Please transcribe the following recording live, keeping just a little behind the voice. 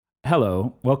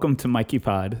Hello, welcome to Mikey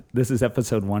Pod. This is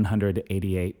episode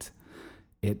 188.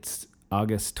 It's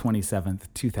August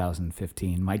 27th,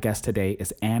 2015. My guest today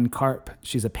is Anne Karp.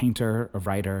 She's a painter, a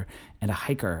writer, and a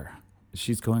hiker.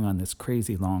 She's going on this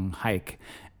crazy long hike,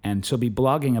 and she'll be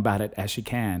blogging about it as she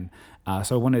can.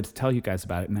 So I wanted to tell you guys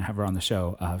about it and have her on the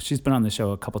show. She's been on the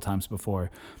show a couple times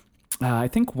before. I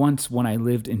think once when I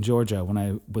lived in Georgia, when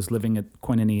I was living at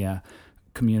Koinonia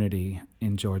community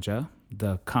in Georgia,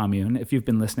 the commune. If you've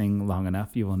been listening long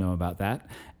enough, you will know about that.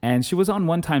 And she was on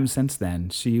one time since then.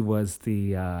 She was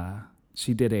I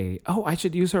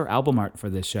should use her album art for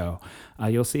this show.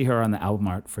 You'll see her on the album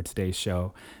art for today's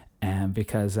show. And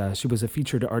because she was a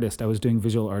featured artist, I was doing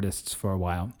visual artists for a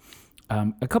while.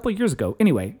 A couple of years ago.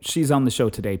 Anyway, she's on the show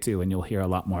today too, and you'll hear a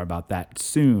lot more about that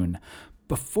soon.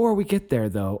 Before we get there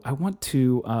though, I want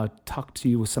to talk to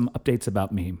you with some updates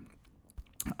about me.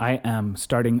 I am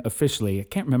starting officially, I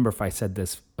can't remember if I said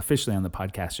this officially on the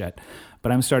podcast yet,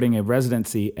 but I'm starting a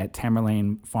residency at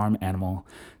Tamerlane Farm Animal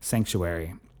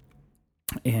Sanctuary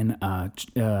in, I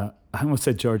almost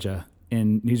said Georgia,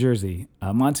 in New Jersey,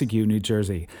 Montague, New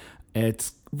Jersey.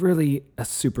 It's really a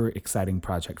super exciting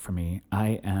project for me.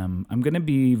 I'm going to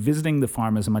be visiting the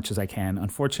farm as much as I can.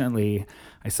 Unfortunately,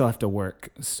 I still have to work,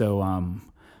 so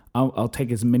I'll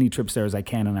take as many trips there as I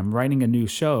can, and I'm writing a new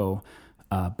show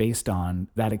based on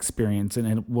that experience, and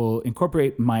it will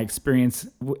incorporate my experience.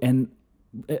 And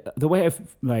the way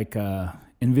I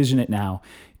envision it now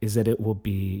is that it will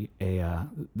be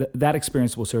that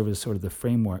experience will serve as sort of the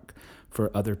framework for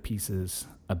other pieces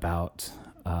about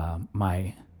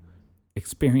my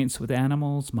experience with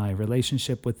animals, my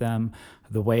relationship with them,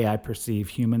 the way I perceive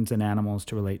humans and animals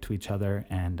to relate to each other,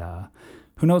 and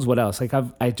who knows what else. Like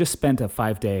I just spent a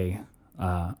 5-day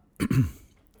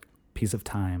piece of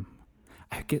time.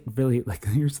 I get really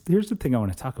here's the thing I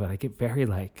want to talk about. I get very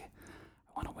I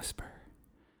want to whisper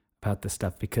about this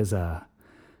stuff because I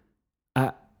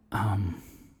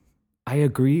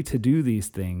agree to do these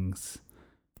things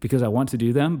because I want to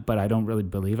do them, but I don't really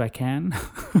believe I can.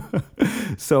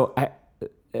 So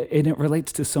and it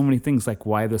relates to so many things, like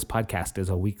why this podcast is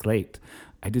a week late.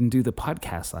 I didn't do the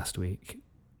podcast last week,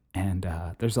 and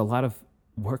there's a lot of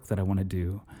work that I want to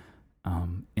do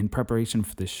in preparation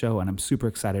for this show, and I'm super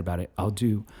excited about it.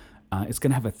 It's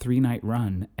going to have a 3-night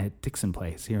run at Dixon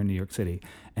Place here in New York City.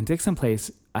 And Dixon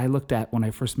Place, I looked at when I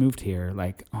first moved here,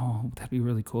 that'd be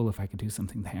really cool if I could do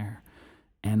something there.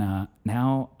 And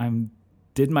now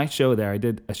did my show there. I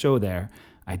did a show there.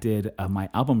 I did my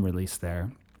album release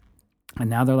there.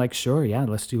 And now they're like, sure, yeah,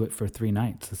 let's do it for 3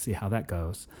 nights. Let's see how that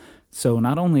goes. So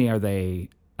not only are they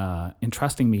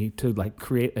entrusting me to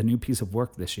create a new piece of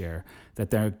work this year, that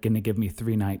they're going to give me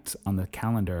 3 nights on the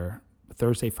calendar,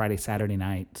 Thursday, Friday, Saturday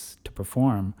nights to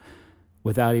perform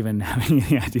without even having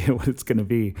any idea what it's going to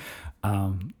be.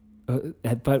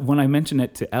 But when I mentioned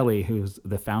it to Ellie, who's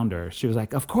the founder, she was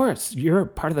like, of course, you're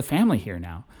part of the family here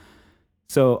now.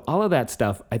 So all of that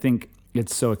stuff, I think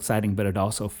it's so exciting, but it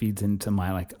also feeds into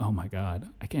my oh my God,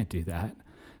 I can't do that.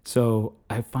 So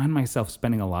I find myself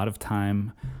spending a lot of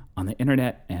time on the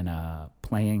internet and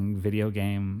playing video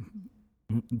game,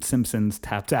 Simpsons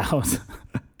Tapped Out,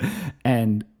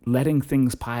 and letting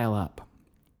things pile up.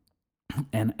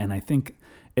 And I think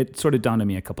it sort of dawned on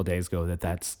me a couple days ago that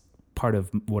that's part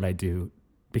of what I do,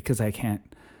 because I can't.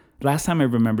 Last time I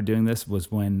remember doing this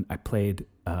was when I played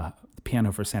the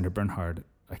piano for Sandra Bernhard,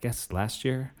 I guess last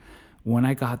year. When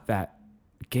I got that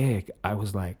gig, I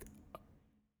was like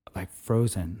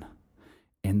frozen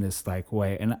in this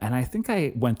way. And I think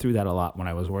I went through that a lot when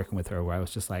I was working with her, where I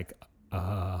was just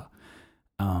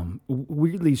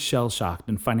weirdly shell-shocked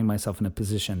and finding myself in a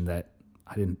position that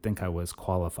I didn't think I was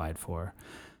qualified for.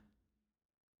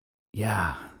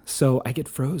 Yeah, so I get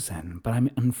frozen, but I'm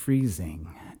unfreezing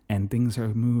and things are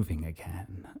moving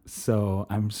again. So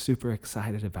I'm super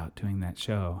excited about doing that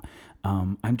show.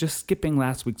 I'm just skipping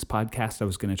last week's podcast. I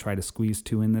was going to try to squeeze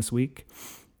 2 in this week,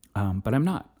 but I'm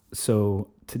not. So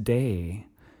today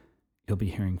you'll be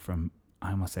hearing from,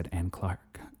 I almost said Anne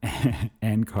Clark,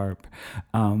 Anne Karp.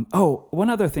 One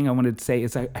other thing I wanted to say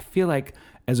is I feel like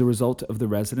as a result of the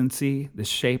residency, the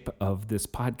shape of this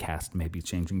podcast may be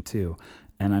changing too.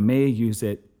 And I may use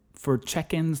it for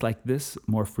check-ins like this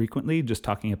more frequently, just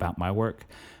talking about my work,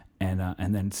 and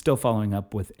then still following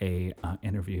up with a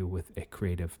interview with a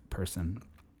creative person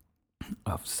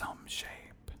of some shape.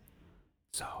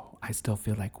 So I still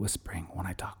feel like whispering when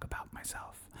I talk about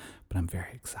myself, but I'm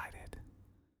very excited.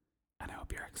 And I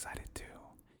hope you're excited too.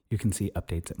 You can see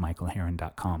updates at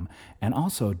michaelheron.com. And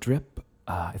also Drip,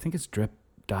 I think it's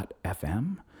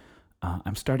drip.fm.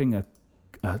 I'm starting a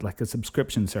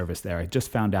subscription service there. I just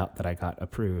found out that I got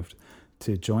approved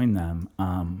to join them.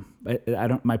 I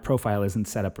don't. My profile isn't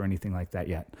set up or anything like that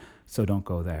yet, so don't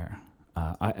go there.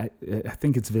 I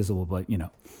think it's visible, but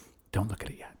don't look at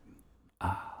it yet.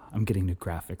 I'm getting new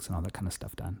graphics and all that kind of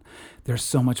stuff done. There's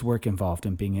so much work involved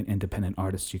in being an independent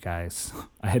artist, you guys.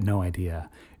 I had no idea.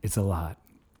 It's a lot,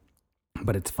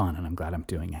 but it's fun, and I'm glad I'm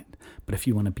doing it. But if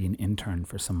you want to be an intern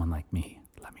for someone like me,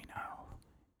 let me know.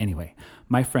 Anyway,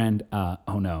 my friend,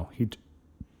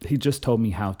 he just told me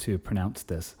how to pronounce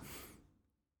this.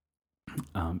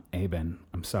 Aben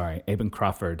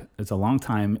Crawford is a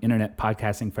longtime internet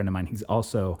podcasting friend of mine. He's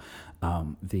also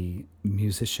the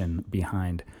musician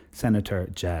behind Senator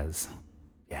Jez.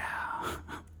 Yeah.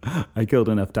 I killed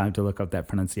enough time to look up that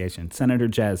pronunciation. Senator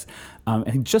Jez. And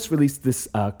he just released this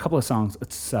couple of songs.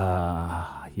 It's, so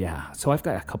I've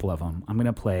got a couple of them. I'm going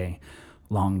to play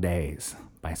Long Days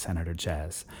by Senator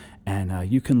Jez. And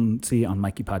you can see on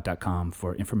mikeypod.com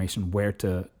for information where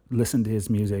to listen to his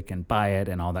music and buy it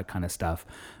and all that kind of stuff.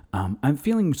 I'm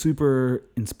feeling super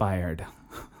inspired,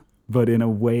 but in a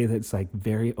way that's like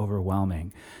very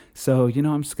overwhelming. So,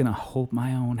 I'm just going to hold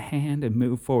my own hand and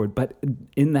move forward. But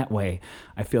in that way,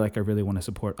 I feel like I really want to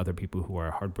support other people who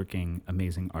are hardworking,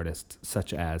 amazing artists,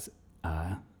 such as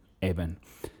Aben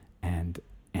and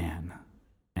Anne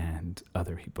and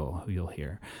other people who you'll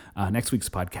hear. Next week's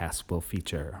podcast will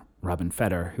feature Robin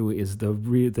Feder, who is the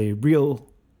real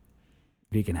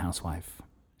vegan housewife.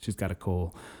 She's got a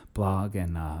cool blog,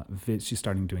 and she's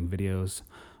starting doing videos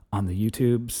on the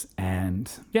YouTubes.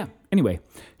 And anyway,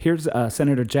 here's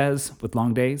Senator Jez with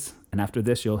Long Days. And after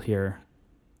this, you'll hear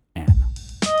Anne.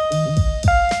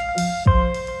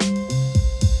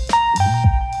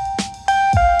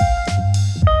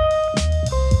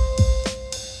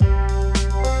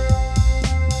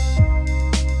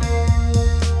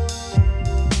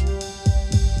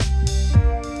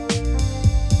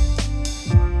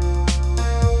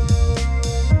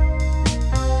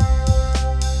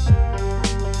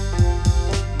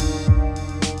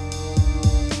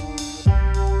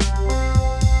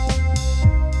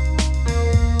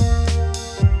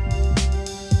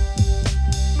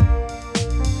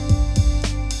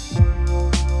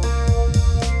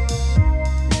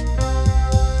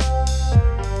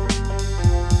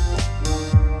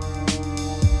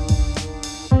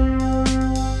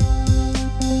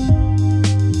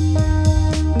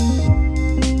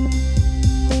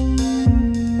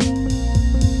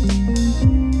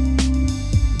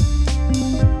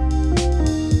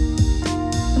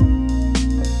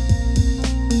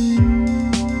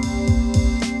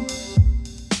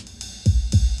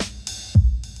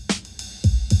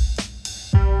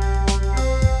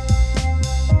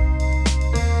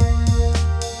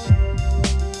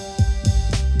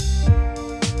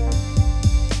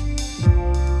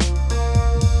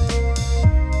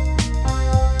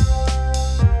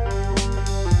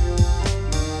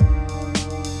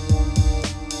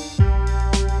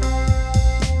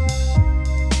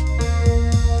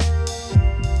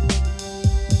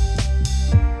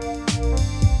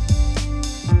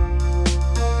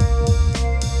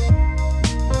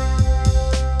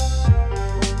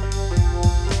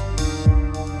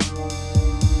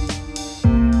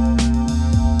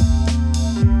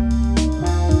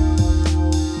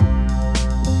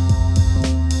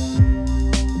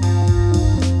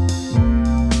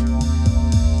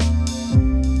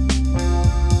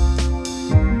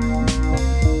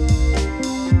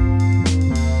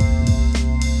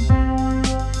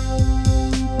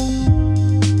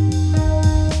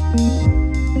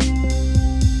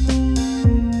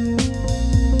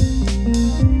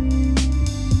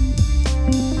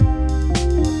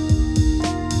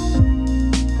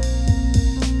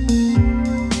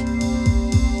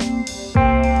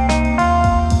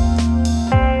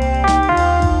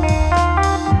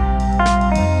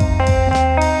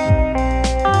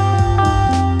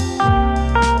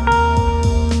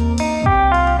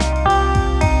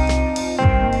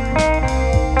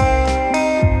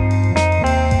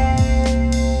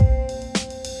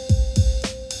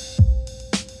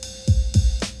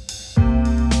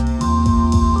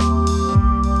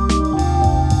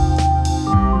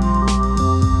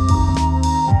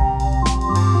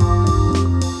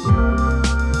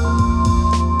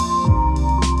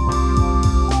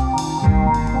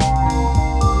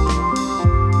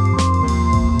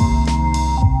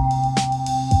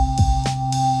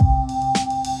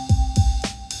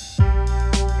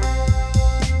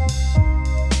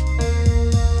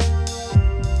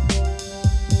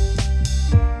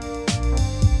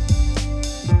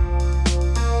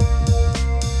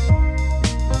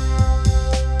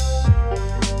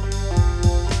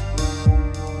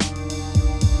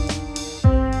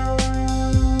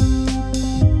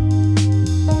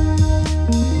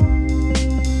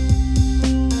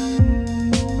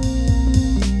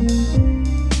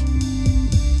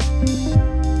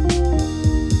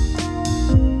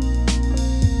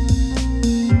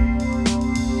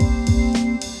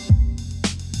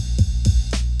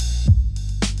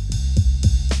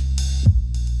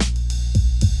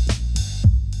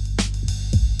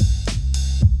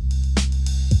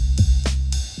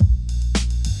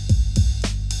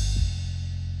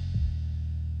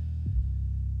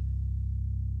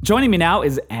 Joining me now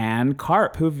is Anne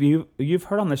Karp, who you've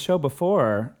heard on the show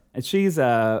before. And she's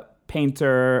a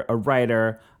painter, a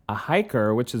writer, a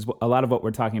hiker, which is a lot of what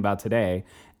we're talking about today.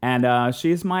 And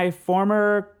she's my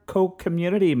former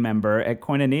co-community member at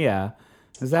Koinonia.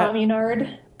 Is that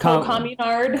Communard?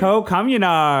 Co-communard?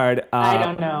 Co-communard. I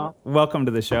don't know. Welcome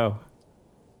to the show.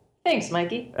 Thanks,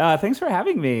 Mikey. Thanks for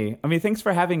having me. I mean, thanks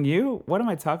for having you. What am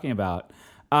I talking about?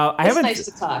 It's nice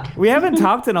to talk. We haven't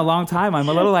talked in a long time. I'm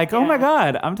a little like, oh my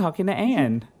God, I'm talking to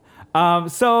Anne. Oh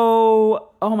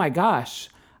my gosh,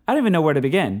 I don't even know where to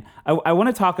begin. I want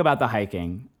to talk about the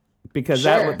hiking because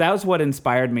Sure. that was what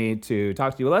inspired me to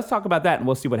talk to you. Well, let's talk about that and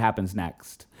we'll see what happens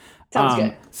next. Sounds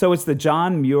good. So it's the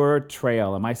John Muir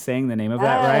Trail. Am I saying the name of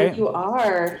that right? You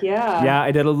are, yeah. Yeah,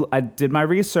 I did my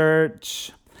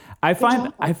research. I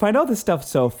find all this stuff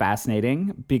so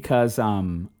fascinating because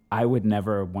I would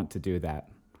never want to do that.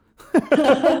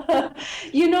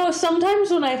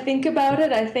 Sometimes when I think about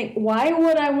it, I think, why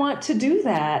would I want to do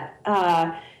that?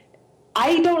 I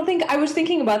was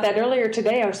thinking about that earlier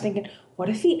today. I was thinking, what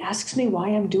if he asks me why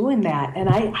I'm doing that? And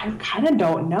I kind of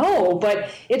don't know, but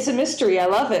it's a mystery. I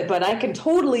love it, but I can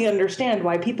totally understand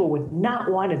why people would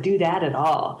not want to do that at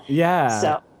all. Yeah.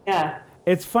 So, yeah.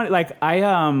 It's funny. Like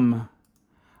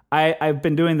I've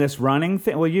been doing this running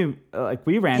thing. Well, we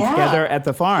ran together at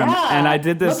the farm, and I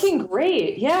did this. Looking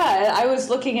great, yeah. I was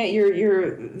looking at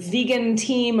your vegan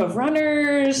team of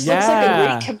runners. Yeah. Looks like a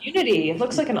great community. It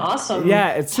looks like an awesome.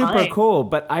 Yeah, it's super time. cool.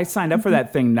 But I signed up for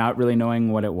that thing not really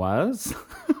knowing what it was.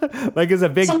 Like it's a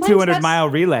big Sometimes 200-mile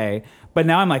relay. But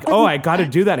now I'm like, oh, I got to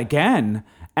do that again,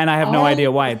 and I have no idea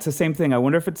why. It's the same thing. I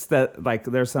wonder if it's that like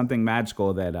there's something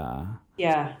magical that.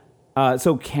 Yeah.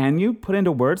 So can you put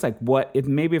into words like why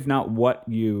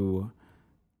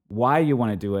you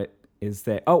want to do it is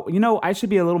that, I should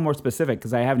be a little more specific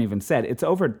because I haven't even said it's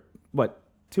over,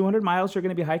 200 miles you're going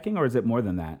to be hiking, or is it more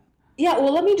than that? Yeah,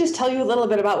 well, let me just tell you a little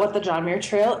bit about what the John Muir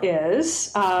Trail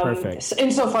is. Perfect.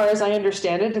 Insofar as I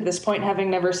understand it, at this point, having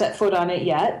never set foot on it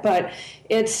yet, but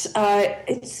it's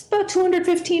about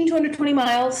 215, 220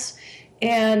 miles.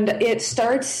 And it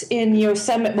starts in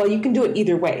Yosemite. Well, you can do it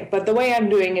either way, but the way I'm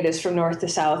doing it is from north to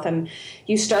south. And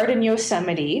you start in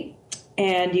Yosemite,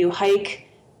 and you hike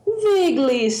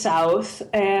vaguely south,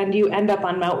 and you end up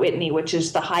on Mount Whitney, which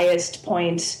is the highest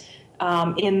point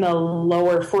in the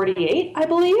lower 48, I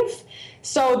believe.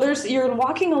 So you're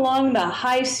walking along the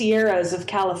high Sierras of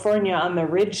California on the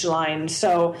ridge line.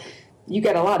 So you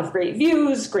get a lot of great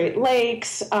views, great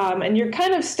lakes, and you're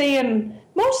kind of staying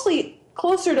mostly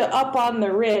closer to up on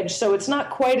the ridge, so it's not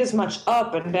quite as much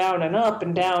up and down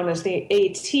as the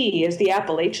as the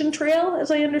Appalachian Trail,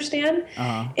 as I understand.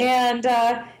 Uh-huh. And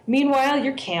meanwhile,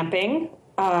 you're camping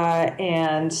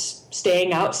and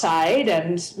staying outside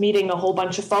and meeting a whole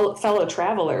bunch of fellow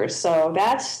travelers. So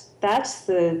that's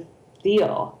the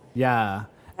deal. Yeah.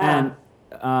 And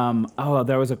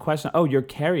there was a question. Oh, you're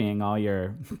carrying all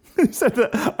your.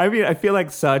 I feel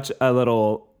like such a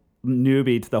little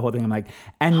newbie to the whole thing. I'm like,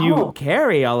 and you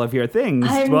carry all of your things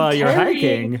while you're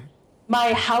hiking.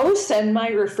 My house and my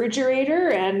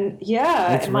refrigerator and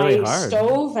really my hard.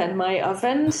 stove and my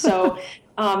oven. So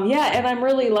and I'm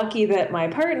really lucky that my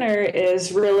partner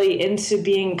is really into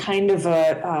being kind of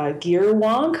a gear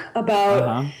wonk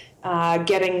about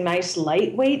getting nice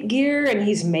lightweight gear, and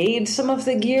he's made some of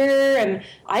the gear, and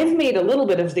I've made a little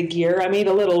bit of the gear. I made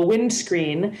a little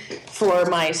windscreen for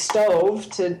my stove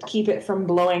to keep it from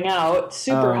blowing out.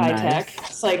 Super high tech.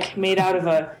 It's like made out of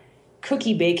a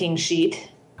cookie baking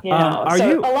sheet. A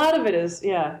lot of it is,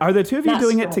 Are the two of you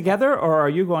doing it super together, or are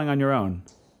you going on your own?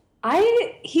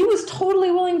 He was totally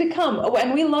willing to come,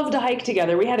 and we love to hike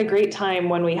together. We had a great time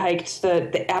when we hiked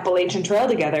the Appalachian Trail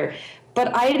together.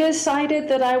 But I decided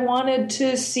that I wanted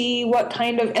to see what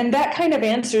kind of, and that kind of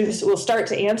answers will start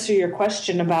to answer your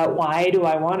question about why do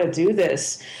I want to do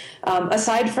this.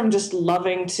 Aside from just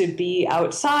loving to be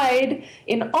outside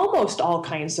in almost all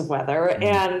kinds of weather,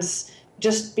 and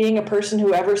just being a person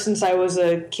who ever since I was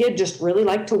a kid just really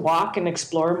liked to walk and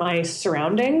explore my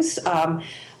surroundings,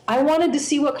 I wanted to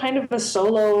see what kind of a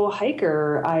solo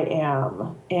hiker I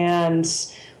am. And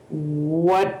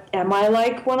what am I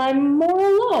like when I'm more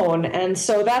alone? And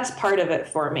so that's part of it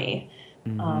for me.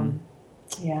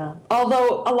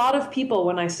 Although a lot of people,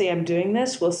 when I say I'm doing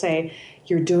this, will say,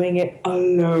 you're doing it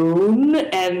alone.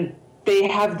 And they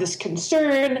have this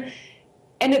concern.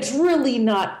 And it's really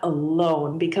not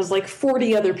alone because like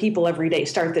 40 other people every day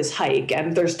start this hike.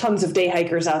 And there's tons of day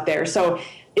hikers out there. So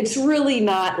it's really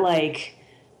not like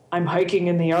I'm hiking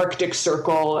in the Arctic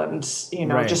Circle and,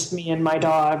 just me and my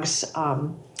dogs.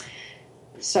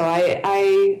 So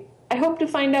I hope to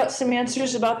find out some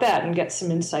answers about that and get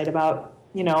some insight about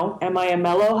Am I a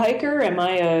mellow hiker? Am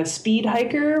I a speed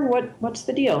hiker? What's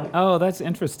the deal? Oh, that's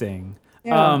interesting.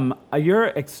 Yeah. You're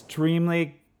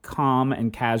extremely calm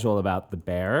and casual about the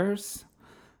bears.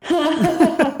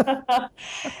 Yeah,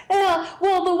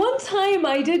 well, the one time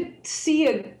I did see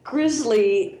a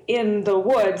grizzly in the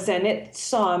woods and it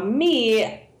saw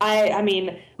me, I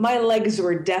mean, my legs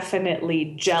were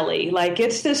definitely jelly. Like,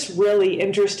 it's this really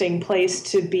interesting place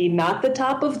to be not the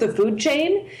top of the food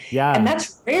chain, and Yeah,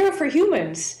 that's rare for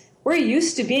humans. We're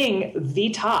used to being the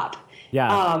top.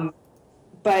 yeah. Um,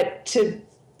 but to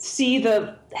see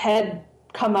the head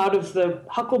come out of the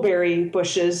huckleberry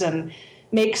bushes and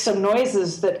make some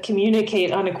noises that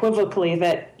communicate unequivocally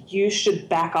that you should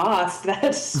back off,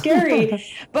 that's scary.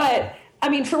 But I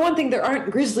mean, for one thing, there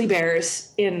aren't grizzly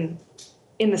bears in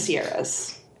the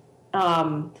Sierras.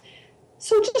 Um,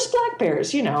 so just black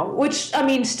bears, which, I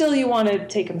mean, still you want to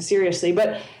take them seriously,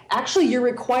 but actually you're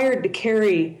required to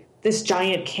carry this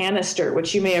giant canister,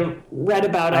 which you may have read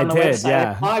about I on the did, website.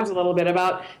 yeah. I blogged a little bit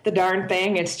about the darn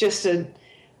thing. It's just a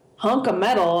hunk of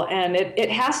metal, and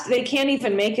they can't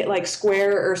even make it like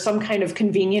square or some kind of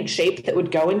convenient shape that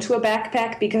would go into a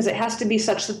backpack, because it has to be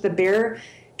such that the bear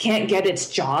can't get its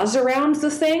jaws around the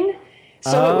thing.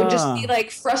 So it would just be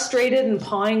like frustrated and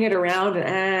pawing it around,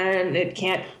 and it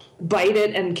can't bite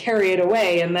it and carry it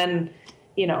away, and then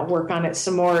work on it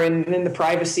some more in the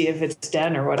privacy of its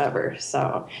den or whatever.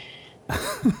 So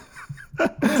I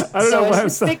don't know why I'm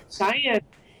it's so. this big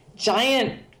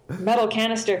giant metal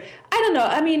canister. I don't know.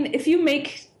 I mean,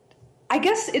 I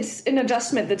guess it's an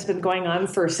adjustment that's been going on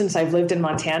since I've lived in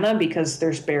Montana, because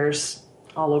there's bears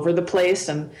all over the place,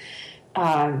 and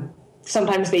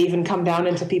sometimes they even come down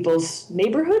into people's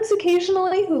neighborhoods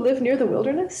occasionally who live near the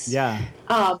wilderness. Yeah.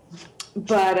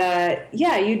 But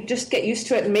yeah, you just get used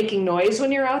to it and making noise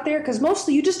when you're out there, because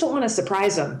mostly you just don't want to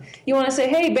surprise them. You want to say,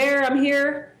 "Hey, bear, I'm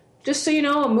here. Just so you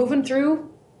know, I'm moving through."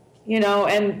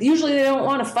 And usually they don't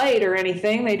want to fight or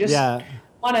anything. They just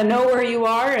want to know where you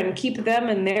are and keep them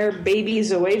and their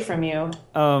babies away from you.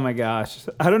 Oh my gosh.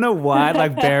 I don't know why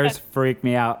like bears freak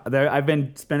me out. I've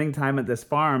been spending time at this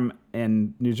farm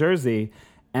in New Jersey.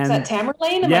 And Is that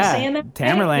Tamerlane? Am I saying that right?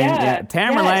 Tamerlane. Yeah,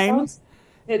 Tamerlane.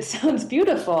 Yeah, it sounds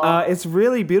beautiful. It's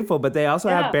really beautiful, but they also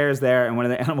Yeah. have bears there. And one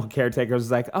of the animal caretakers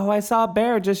was like, "Oh, I saw a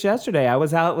bear just yesterday. I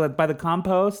was out by the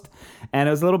compost, and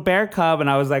it was a little bear cub." And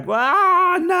I was like,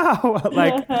 "Wow, no!"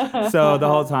 So the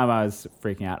whole time I was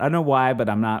freaking out. I don't know why, but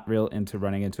I'm not real into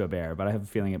running into a bear. But I have a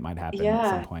feeling it might happen at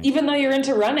some point. Even though you're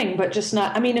into running, but just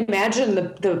not. I mean, imagine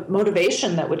the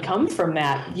motivation that would come from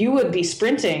that. You would be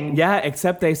sprinting. Yeah,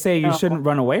 except they say you shouldn't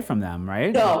run away from them,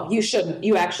 right? No, you shouldn't.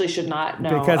 You actually should not.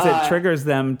 No, because it triggers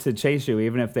them to chase you,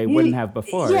 even if they wouldn't have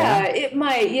before. Yeah, it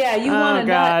might. Yeah, you want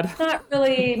to not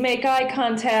really make eye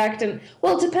contact, and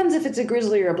well, it depends if it's a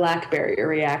grizzly or a black bear. Your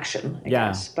reaction, I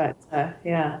guess. But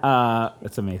yeah,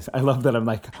 it's amazing. I love that. I'm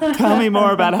like, tell me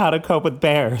more about how to cope with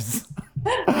bears.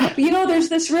 There's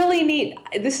this really neat.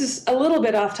 This is a little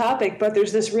bit off topic, but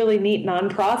there's this really neat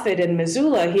nonprofit in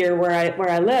Missoula here where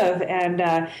I live,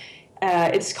 and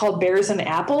it's called Bears and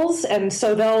Apples, and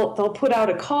so they'll put out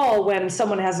a call when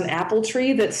someone has an apple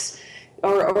tree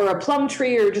or a plum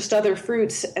tree or just other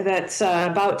fruits that's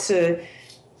about to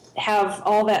have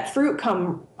all that fruit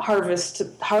come harvest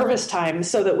time,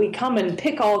 so that we come and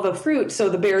pick all the fruit so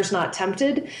the bear's not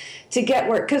tempted to get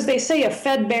where, because they say a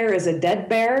fed bear is a dead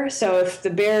bear. So if the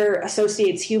bear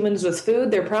associates humans with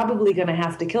food, they're probably going to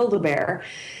have to kill the bear.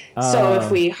 So if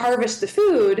we harvest the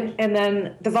food and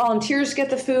then the volunteers get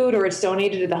the food, or it's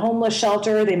donated to the homeless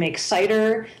shelter, they make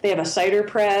cider, they have a cider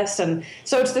press. And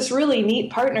so it's this really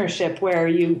neat partnership where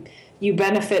you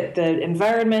benefit the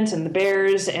environment and the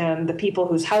bears and the people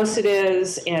whose house it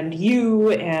is and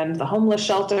you and the homeless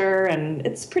shelter. And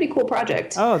it's a pretty cool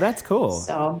project. Oh, that's cool.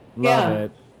 So, Love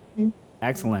it.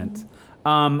 Excellent.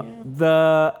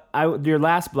 Your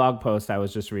last blog post I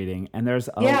was just reading, and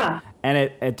and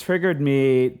it triggered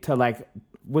me to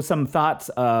with some thoughts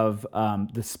of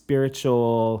the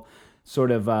spiritual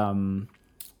sort of I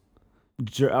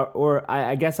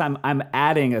guess I'm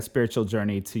adding a spiritual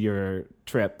journey to your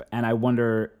trip, and I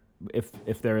wonder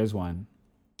if there is one.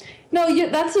 No,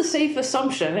 that's a safe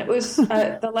assumption. It was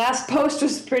the last post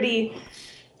was pretty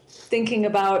thinking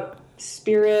about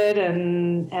spirit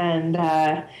and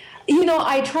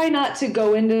I try not to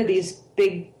go into these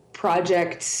big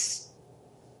projects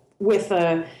with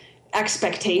a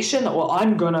expectation that, well,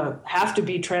 I'm going to have to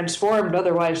be transformed,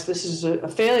 otherwise this is a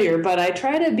failure. But I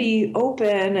try to be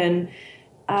open, and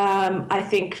I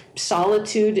think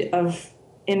solitude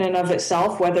in and of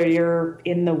itself, whether you're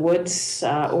in the woods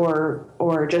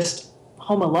or just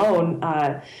home alone,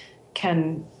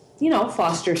 can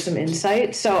foster some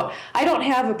insight. So I don't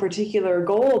have a particular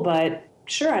goal, but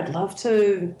sure, I'd love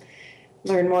to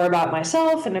learn more about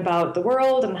myself and about the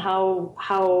world and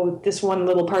how this one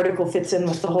little particle fits in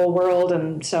with the whole world.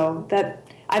 And so that,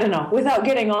 I don't know, without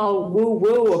getting all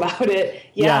woo-woo about it,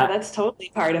 that's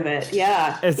totally part of it.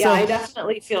 Yeah. I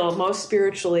definitely feel most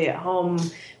spiritually at home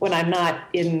when I'm not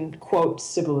in, quote,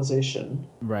 civilization.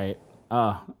 Right.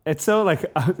 It's so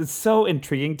it's so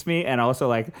intriguing to me. And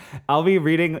also I'll be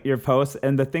reading your posts,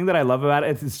 and the thing that I love about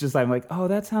it is just, I'm like, oh,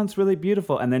 that sounds really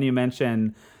beautiful. And then you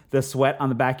mention the sweat on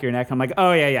the back of your neck. I'm like,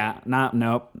 oh yeah.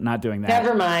 Nope, not doing that.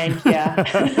 Never mind. Yeah.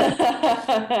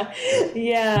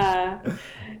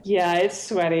 Yeah, it's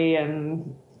sweaty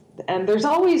and there's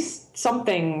always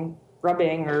something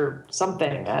rubbing or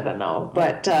something. I don't know.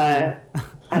 But I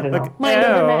don't know. Mind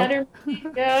over matter.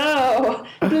 No.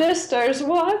 Blisters,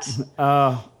 what?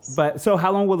 But so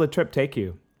how long will the trip take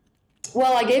you?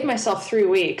 Well, I gave myself 3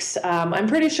 weeks. I'm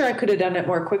pretty sure I could have done it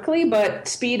more quickly, but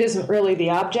speed isn't really the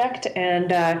object.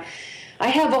 And I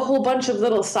have a whole bunch of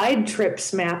little side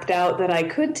trips mapped out that I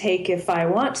could take if I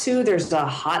want to. There's a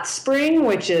hot spring,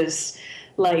 which is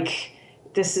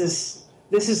this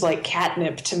is like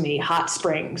catnip to me, hot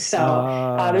springs.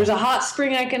 So there's a hot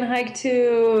spring I can hike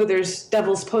to. There's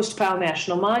Devil's Postpile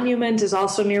National Monument is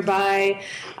also nearby.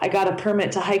 I got a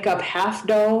permit to hike up Half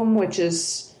Dome, which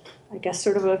is, I guess,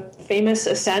 sort of a famous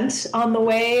ascent on the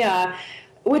way,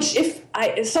 which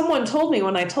someone told me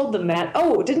when I told them that,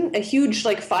 didn't a huge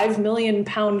 5 million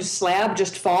pound slab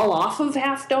just fall off of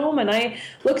Half Dome? And I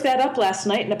looked that up last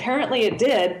night, and apparently it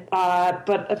did,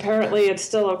 but apparently it's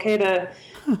still okay to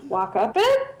walk up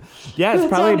it. Yeah,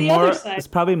 it's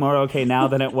probably more okay now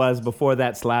than it was before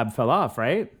that slab fell off,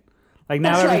 right?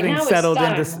 Now That's everything's right. settled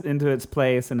into its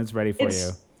place and it's ready for you.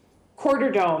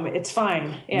 Quarter dome, it's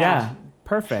fine. Yeah.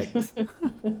 Perfect.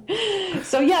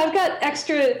 So I've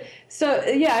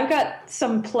got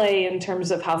some play in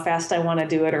terms of how fast I want to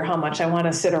do it or how much I want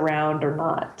to sit around or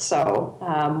not.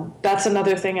 So that's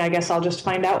another thing I guess I'll just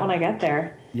find out when I get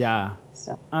there. Yeah.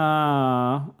 So.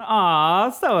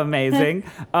 So amazing.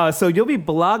 So you'll be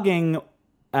blogging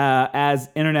as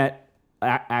internet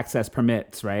access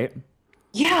permits, right?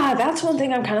 Yeah, that's one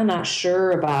thing I'm kind of not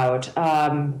sure about.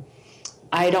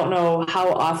 I don't know how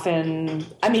often.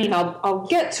 I mean, I'll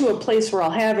get to a place where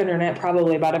I'll have internet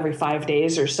probably about every 5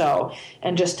 days or so,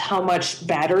 and just how much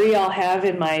battery I'll have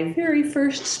in my very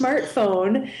first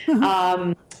smartphone.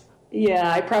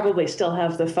 I probably still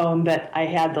have the phone that I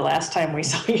had the last time we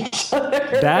saw each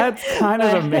other. That's kind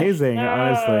of amazing,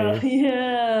 honestly.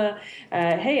 Yeah.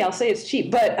 Hey, I'll say it's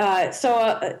cheap, but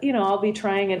I'll be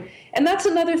trying, and that's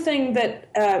another thing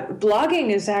that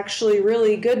blogging is actually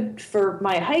really good for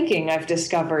my hiking. I've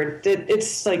discovered that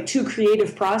it's like two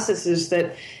creative processes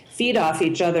that feed off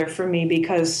each other for me,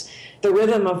 because the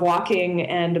rhythm of walking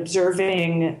and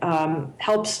observing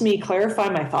helps me clarify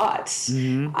my thoughts.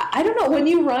 Mm-hmm. I don't know, when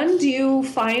you run, do you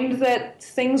find that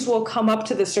things will come up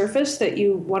to the surface that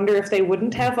you wonder if they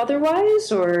wouldn't have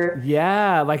otherwise? Or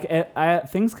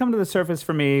things come to the surface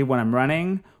for me when I'm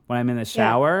running, when I'm in the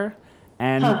shower,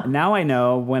 and now I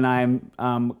know when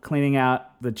I'm cleaning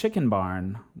out the chicken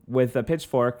barn with a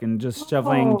pitchfork and just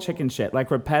shoveling chicken shit, like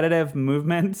repetitive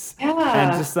movements.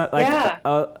 And just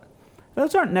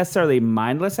those aren't necessarily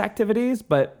mindless activities,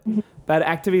 but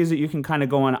activities that you can kind of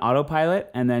go on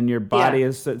autopilot, and then your body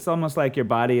it's almost like your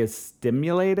body is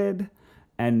stimulated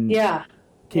and I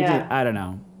don't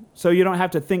know. So you don't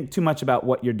have to think too much about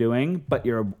what you're doing, but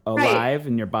you're alive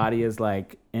and your body is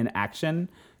like in action.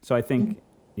 So I think,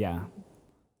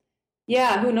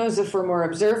 who knows if we're more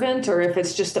observant or if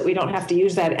it's just that we don't have to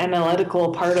use that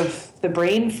analytical part of the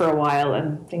brain for a while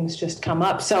and things just come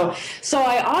up. So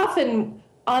I often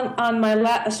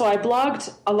so I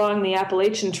blogged along the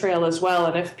Appalachian Trail as well,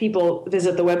 and if people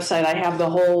visit the website, I have the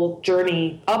whole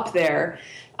journey up there,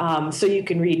 so you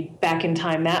can read back in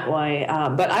time that way.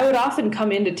 But I would often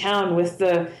come into town with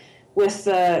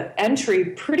the entry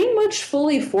pretty much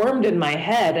fully formed in my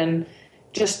head, and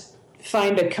just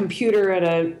find a computer at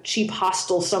a cheap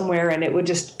hostel somewhere, and it would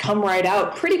just come right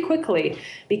out pretty quickly,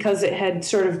 because it had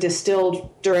sort of distilled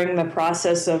during the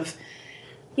process of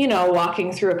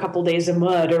walking through a couple days of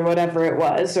mud or whatever it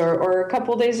was, or a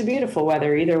couple days of beautiful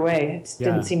weather. Either way, it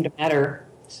didn't seem to matter.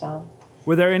 So,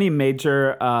 were there any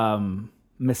major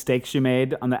mistakes you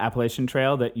made on the Appalachian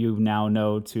Trail that you now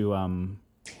know to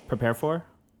prepare for?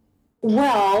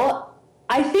 Well,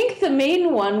 I think the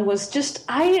main one was just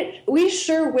we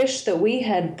sure wish that we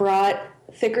had brought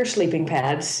thicker sleeping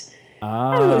pads. It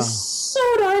was so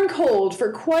darn cold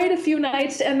for quite a few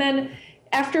nights, and then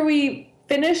after we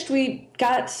finished, we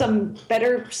got some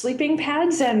better sleeping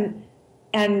pads, and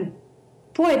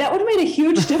Boy, that would have made a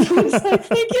huge difference. I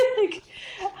think like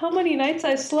how many nights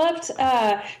I slept.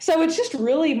 So it's just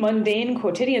really mundane,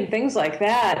 quotidian things like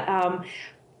that.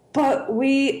 But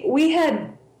we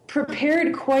had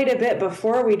prepared quite a bit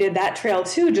before we did that trail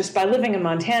too. Just by living in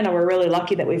Montana, we're really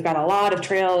lucky that we've got a lot of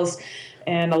trails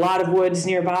and a lot of woods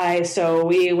nearby. So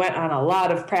we went on a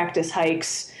lot of practice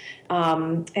hikes.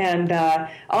 And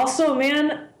also,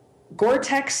 man,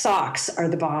 Gore-Tex socks are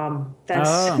the bomb.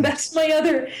 That's my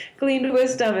other gleaned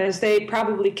wisdom is they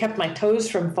probably kept my toes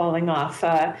from falling off.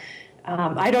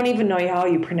 I don't even know how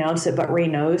you pronounce it, but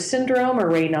Raynaud's syndrome or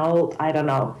Raynaud, I don't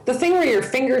know. The thing where your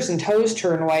fingers and toes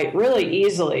turn white really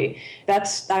easily.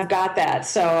 I've got that,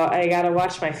 so I got to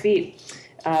watch my feet,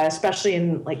 especially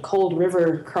in like cold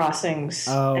river crossings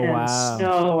and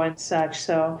snow and such.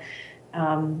 So,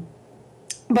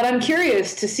 but I'm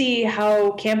curious to see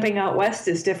how camping out west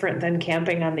is different than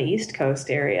camping on the East Coast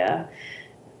area.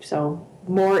 So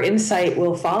more insight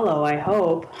will follow, I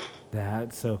hope.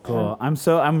 That's so cool.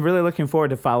 I'm really looking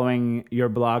forward to following your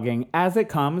blogging as it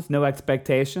comes. No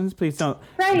expectations. Please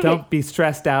don't be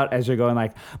stressed out as you're going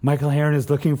like, Michael Herron is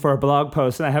looking for a blog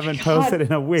post and I haven't posted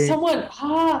in a week.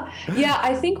 Yeah,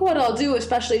 I think what I'll do,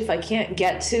 especially if I can't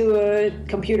get to a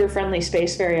computer friendly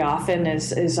space very often,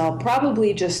 is I'll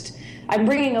probably I'm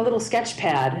bringing a little sketch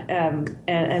pad,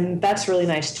 and that's really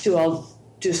nice too. I'll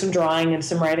do some drawing and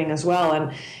some writing as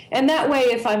well. And that way,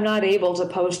 if I'm not able to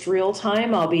post real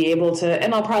time, I'll be able to,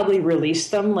 and I'll probably release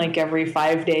them like every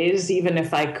 5 days, even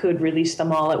if I could release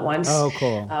them all at once. Oh,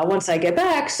 cool. Once I get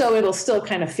back, so it'll still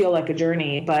kind of feel like a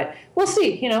journey, but we'll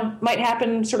see, might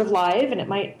happen sort of live and it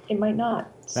might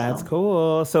not. So. That's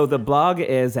cool. So the blog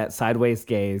is at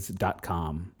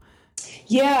sidewaysgaze.com.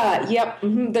 Yeah, yep.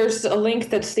 Mm-hmm. There's a link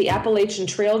that's the Appalachian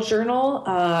Trail Journal,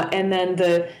 and then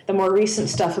the more recent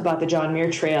stuff about the John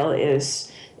Muir Trail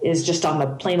is just on the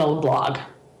plain old blog.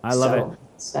 I love it.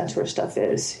 That's where stuff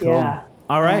is. Cool. Yeah.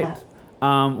 All right.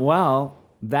 Well,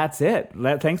 that's it.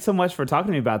 Thanks so much for talking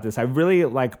to me about this. I really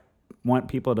want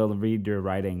people to read your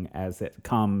writing as it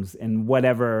comes in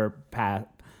whatever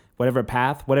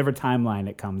timeline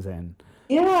it comes in.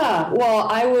 Yeah, well,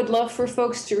 I would love for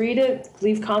folks to read it,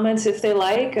 leave comments if they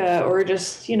like, or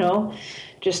just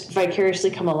vicariously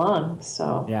come along.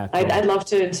 So yeah, cool. I'd love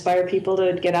to inspire people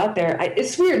to get out there.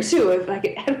 It's weird, too. If I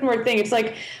could add one more thing, it's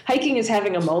like hiking is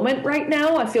having a moment right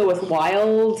now, I feel, with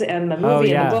Wild and the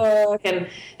movie and the book. And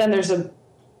then there's a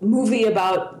movie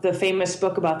about the famous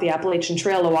book about the Appalachian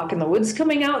Trail, A Walk in the Woods,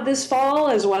 coming out this fall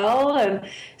as well. And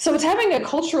so it's having a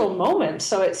cultural moment.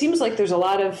 So it seems like there's a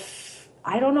lot of,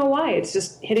 I don't know why. It's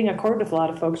just hitting a chord with a lot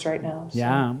of folks right now. So.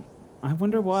 Yeah. I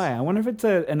wonder why. I wonder if it's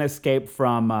an escape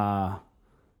from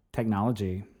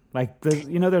technology.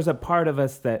 There's a part of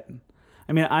us that,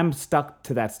 I'm stuck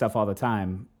to that stuff all the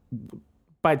time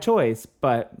by choice,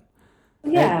 but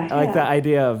I like the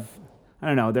idea of, I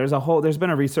don't know, there's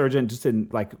been a resurgence just in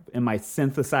my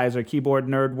synthesizer keyboard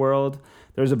nerd world.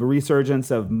 There's a resurgence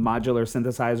of modular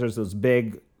synthesizers, those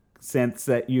big synths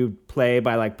that you play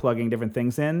by plugging different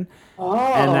things in.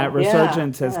 And that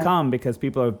resurgence has come because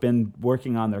people have been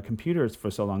working on their computers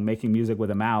for so long, making music with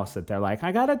a mouse, that they're like,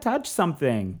 I gotta touch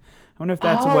something. I wonder if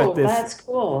that's that's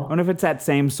cool. I wonder if it's that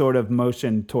same sort of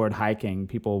motion toward hiking,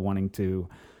 people wanting to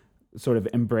sort of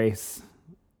embrace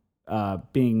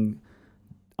being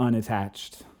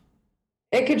unattached.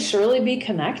 It could surely be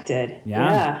connected.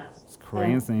 Yeah. It's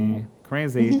crazy.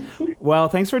 Well,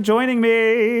 thanks for joining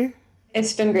me.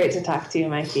 It's been great to talk to you,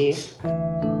 Mikey.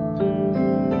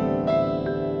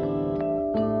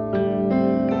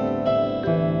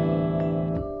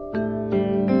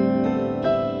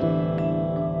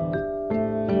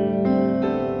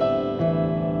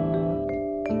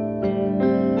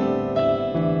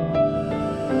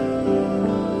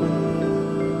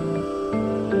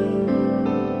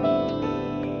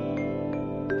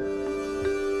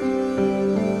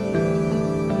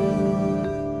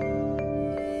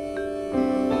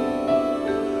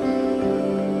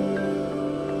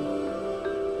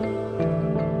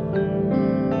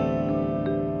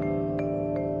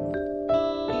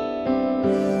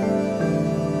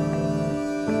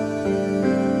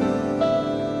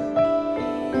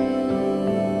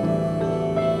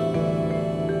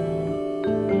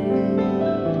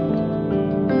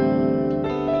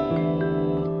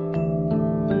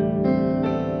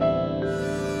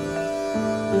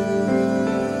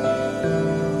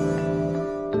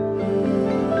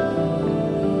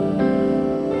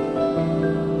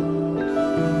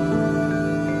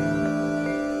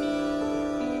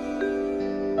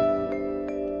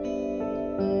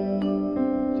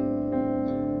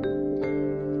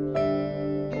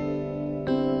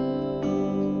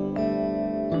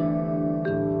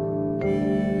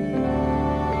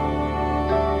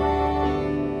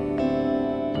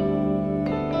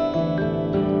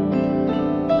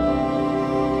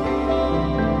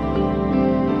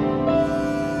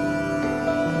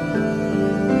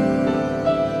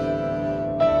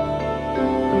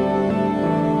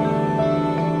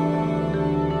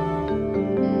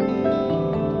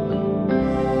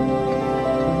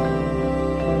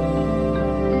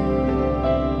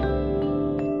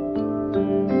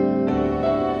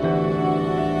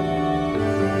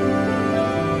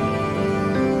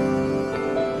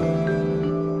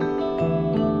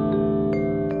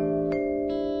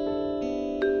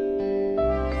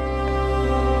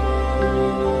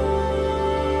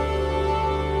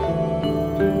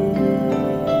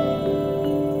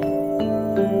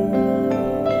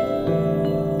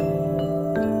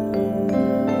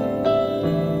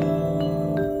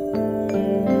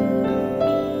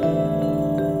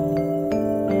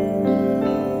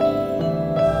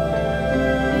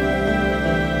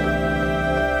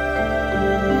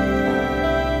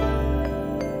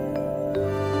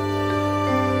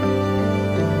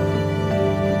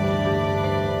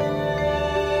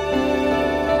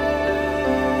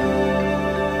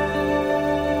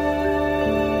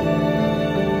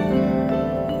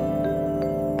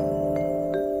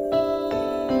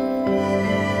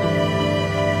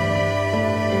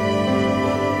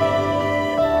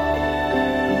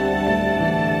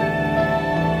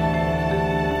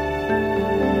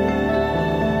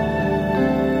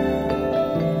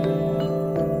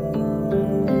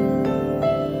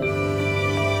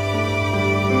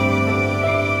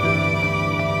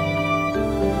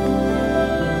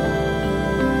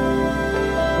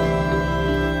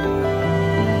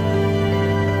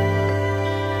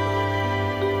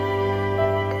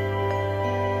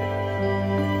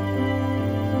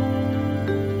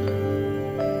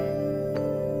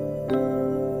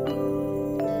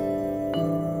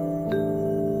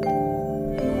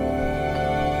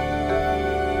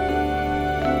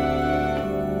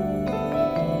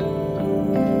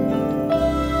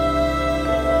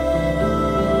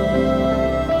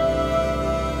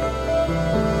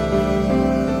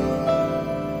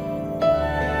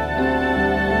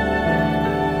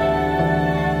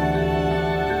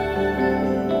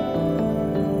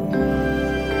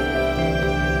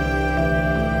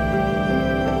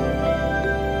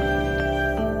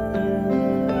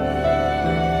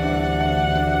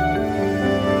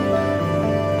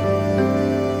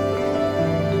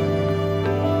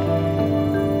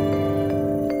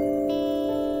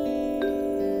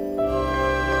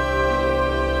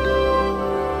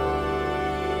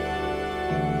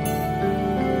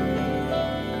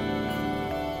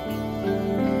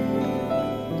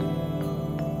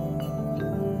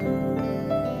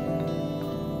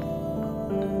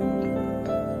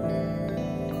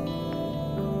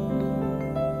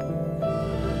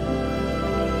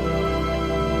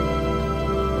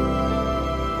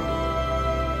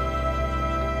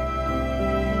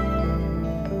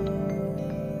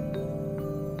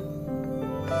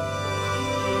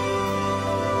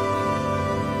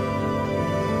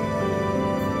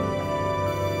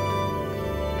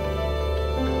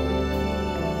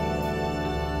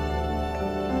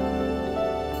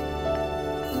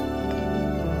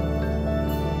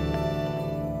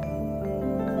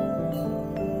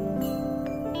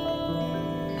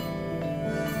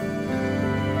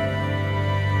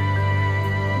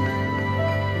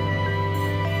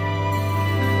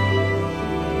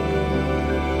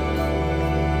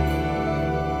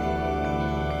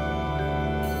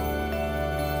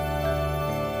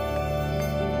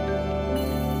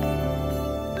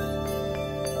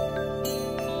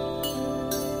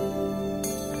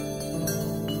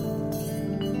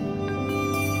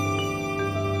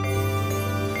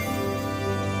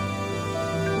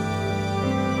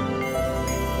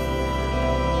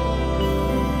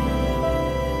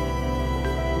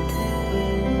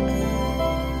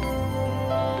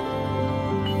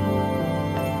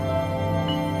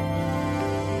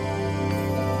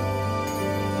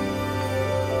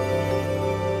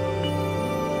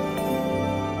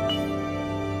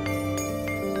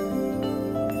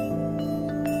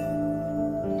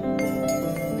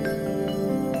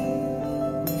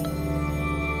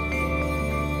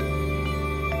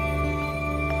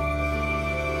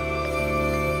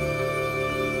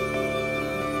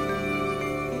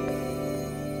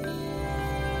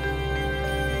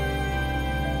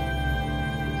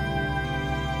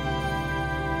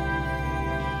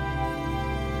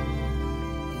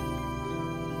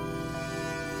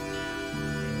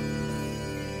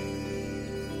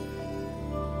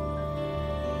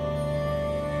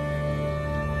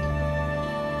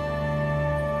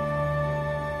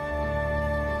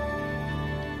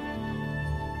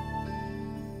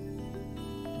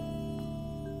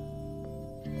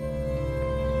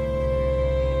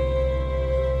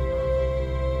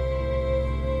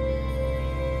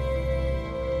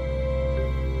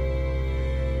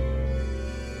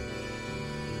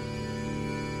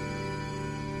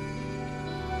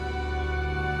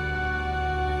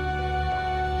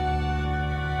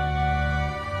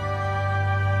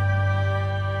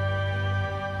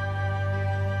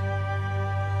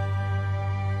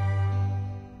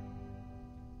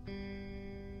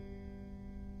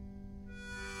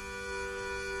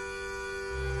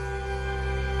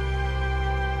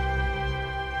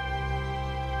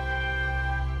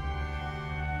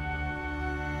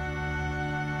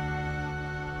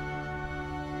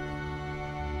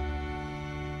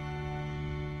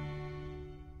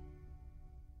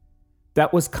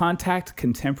 That was Contact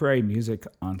Contemporary Music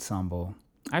Ensemble.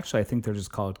 Actually, I think they're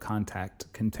just called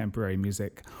Contact Contemporary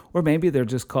Music, or maybe they're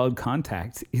just called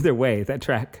Contact. Either way, that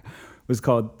track was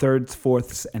called Thirds,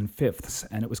 Fourths, and Fifths,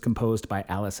 and it was composed by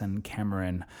Alison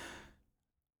Cameron.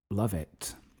 Love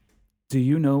it. Do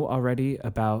you know already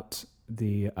about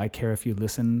the I Care If You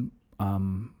Listen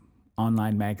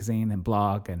online magazine and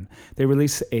blog? And they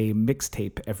release a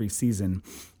mixtape every season,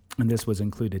 and this was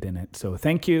included in it. So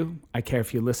thank you, I Care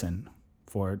If You Listen,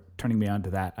 for turning me on to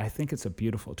that. I think it's a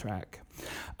beautiful track.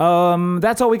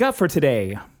 That's all we got for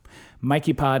today.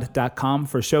 MikeyPod.com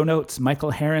for show notes,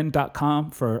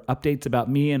 MichaelHeron.com for updates about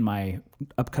me and my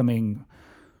upcoming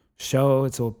show.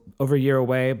 It's over a year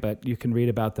away, but you can read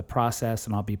about the process,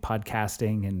 and I'll be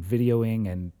podcasting and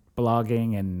videoing and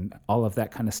blogging and all of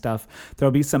that kind of stuff.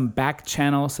 There'll be some back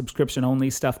channel subscription only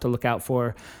stuff to look out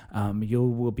for. You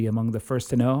will be among the first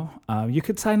to know. You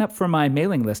could sign up for my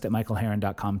mailing list at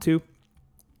michaelheron.com too.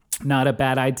 Not a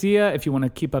bad idea if you want to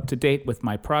keep up to date with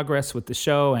my progress with the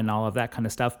show and all of that kind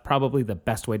of stuff. Probably the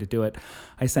best way to do it.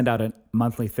 I send out a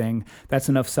monthly thing. That's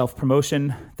enough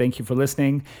self-promotion. Thank you for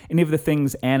listening. Any of the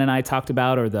things Ann and I talked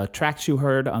about or the tracks you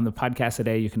heard on the podcast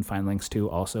today, you can find links to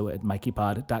also at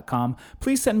mikeypod.com.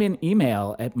 Please send me an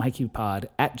email at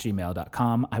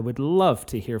mikeypod@gmail.com. I would love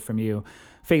to hear from you.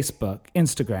 Facebook,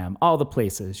 Instagram, all the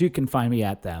places. You can find me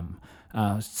at them.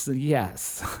 So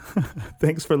yes,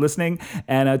 thanks for listening,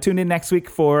 and tune in next week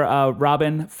for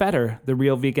Robin Fetter, the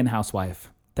Real Vegan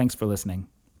Housewife. Thanks for listening.